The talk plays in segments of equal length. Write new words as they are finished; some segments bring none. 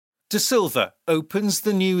De Silva opens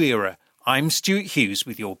the new era. I'm Stuart Hughes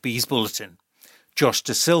with your Bees Bulletin. Josh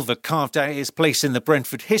De Silva carved out his place in the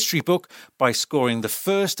Brentford history book by scoring the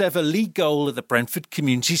first ever league goal at the Brentford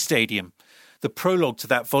Community Stadium. The prologue to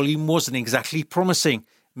that volume wasn't exactly promising.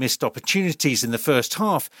 Missed opportunities in the first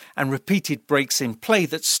half and repeated breaks in play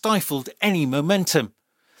that stifled any momentum.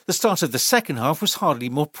 The start of the second half was hardly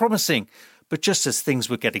more promising, but just as things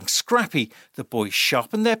were getting scrappy, the boys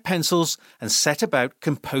sharpened their pencils and set about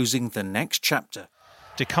composing the next chapter.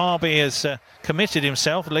 De Carby has committed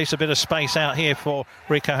himself, leaves a bit of space out here for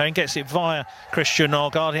Rico Henry, gets it via Christian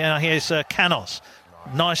Norgard. Now here's Canos.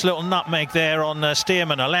 Nice little nutmeg there on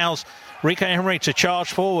Stearman, allows Rico Henry to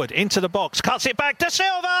charge forward into the box, cuts it back to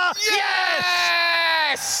Silva.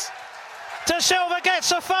 Yes! De Silva gets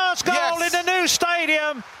the first goal in the new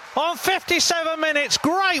stadium on 57 minutes.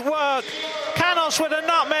 Great work. Canos with a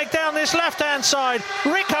nutmeg down this left-hand side.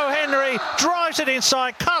 Rico Henry drives it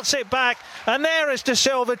inside, cuts it back, and there is De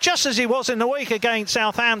Silva, just as he was in the week against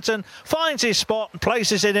Southampton, finds his spot and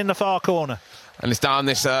places it in the far corner. And it's down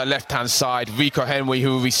this left-hand side. Rico Henry,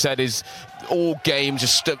 who we said is all game,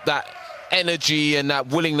 just that energy and that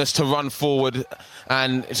willingness to run forward.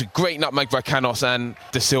 And it's a great nutmeg by Canos, and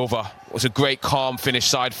De Silva was a great calm finish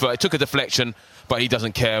side foot. It took a deflection, but he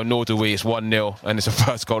doesn't care, nor do we. It's 1-0 and it's a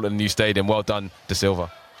first goal in the new stadium. Well done, De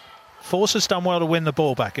Silva. Force has done well to win the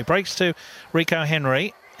ball back. It breaks to Rico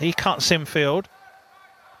Henry. He cuts infield.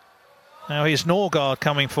 Now here's Norgard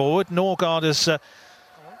coming forward. Norgard has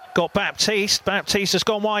got Baptiste. Baptiste has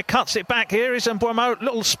gone wide, cuts it back. Here is Mbeumo.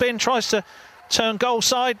 Little spin, tries to turn goal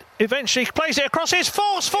side. Eventually plays it across. His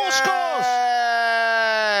Force scores!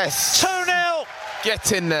 Yes! 2-0.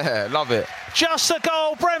 Get in there. Love it. Just the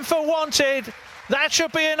goal Brentford wanted. That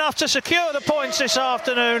should be enough to secure the points this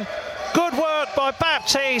afternoon. Good work by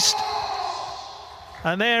Baptiste.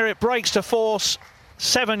 And there it breaks to Force,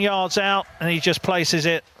 7 yards out, and he just places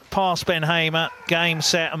it past Ben Hamer. Game,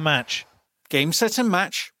 set and match. Game, set and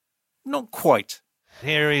match? Not quite.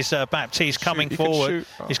 Here is Baptiste coming forward.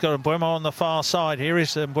 He's got Mbeumo on the far side. Here is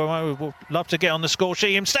Mbeumo, who would love to get on the score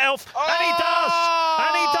sheet himself. And he does!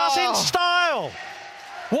 And he does in style!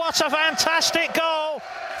 What a fantastic goal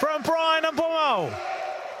from Bryan Mbeumo.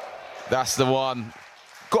 That's the one.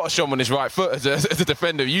 Got to show him on his right foot as a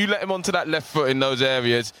defender. You let him onto that left foot in those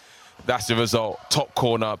areas, that's the result. Top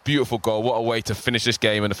corner, beautiful goal. What a way to finish this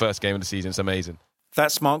game in the first game of the season. It's amazing.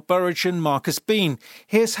 That's Mark Burridge and Marcus Bean.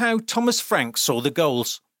 Here's how Thomas Frank saw the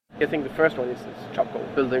goals. I think the first one is this chop goal,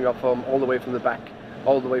 building up from all the way from the back,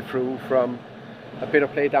 all the way through, from a bit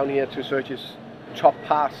of play down here to Sergi's chop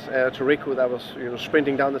pass to Rico that was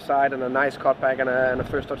sprinting down the side, and a nice cutback and a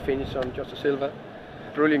first shot finish on Josh De Silva.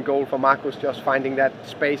 Brilliant goal for Marcus, just finding that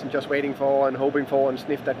space and just waiting for and hoping for and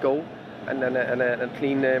sniff that goal, and then a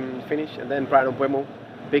clean finish. And then Bryan Mbeumo,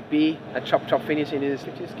 Big B, a chop finish in his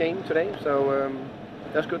game today, so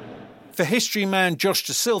that's good. For history man Josh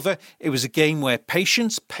De Silva, it was a game where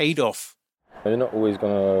patience paid off. You're not always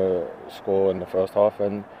going to score in the first half,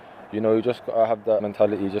 and you just got to have that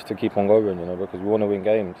mentality just to keep on going, because we want to win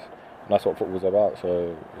games. And that's what football's about.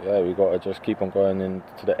 So, we got to just keep on going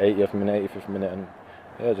into the 80th minute, 85th minute,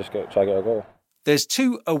 and just try to get a goal. There's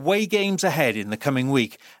 2 away games ahead in the coming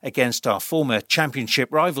week against our former championship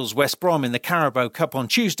rivals West Brom in the Carabao Cup on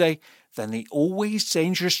Tuesday, then the always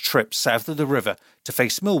dangerous trip south of the river to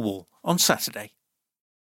face Millwall on Saturday.